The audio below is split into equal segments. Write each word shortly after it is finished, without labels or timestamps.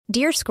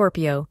Dear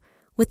Scorpio,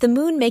 with the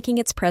moon making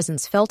its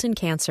presence felt in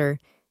Cancer,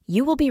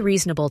 you will be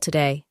reasonable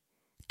today.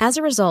 As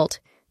a result,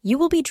 you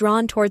will be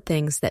drawn toward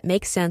things that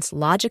make sense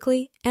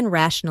logically and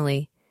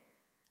rationally.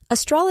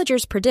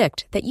 Astrologers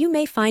predict that you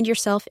may find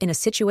yourself in a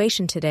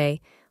situation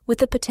today with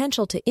the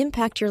potential to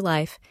impact your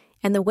life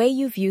and the way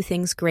you view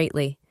things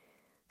greatly.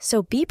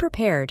 So be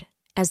prepared,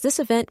 as this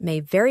event may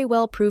very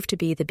well prove to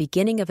be the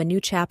beginning of a new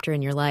chapter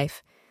in your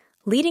life,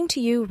 leading to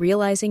you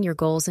realizing your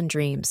goals and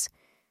dreams.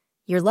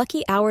 Your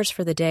lucky hours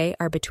for the day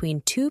are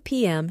between 2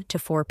 p.m. to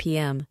 4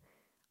 p.m.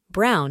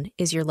 Brown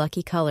is your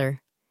lucky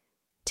color.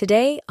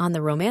 Today, on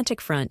the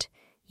romantic front,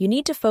 you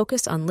need to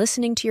focus on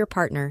listening to your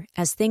partner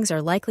as things are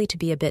likely to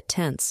be a bit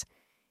tense.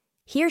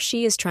 He or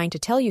she is trying to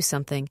tell you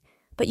something,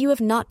 but you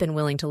have not been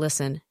willing to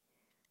listen.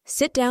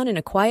 Sit down in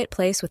a quiet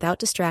place without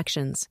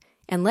distractions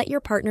and let your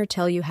partner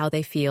tell you how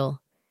they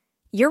feel.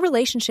 Your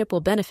relationship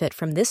will benefit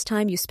from this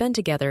time you spend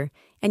together,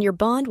 and your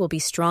bond will be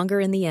stronger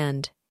in the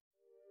end.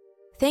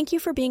 Thank you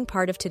for being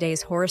part of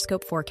today's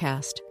horoscope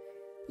forecast.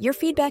 Your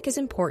feedback is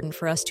important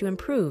for us to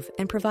improve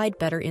and provide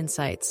better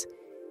insights.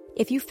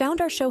 If you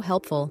found our show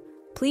helpful,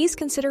 please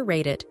consider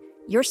rate it.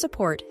 Your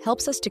support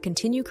helps us to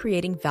continue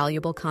creating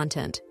valuable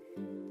content.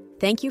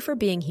 Thank you for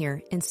being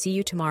here, and see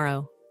you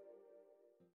tomorrow.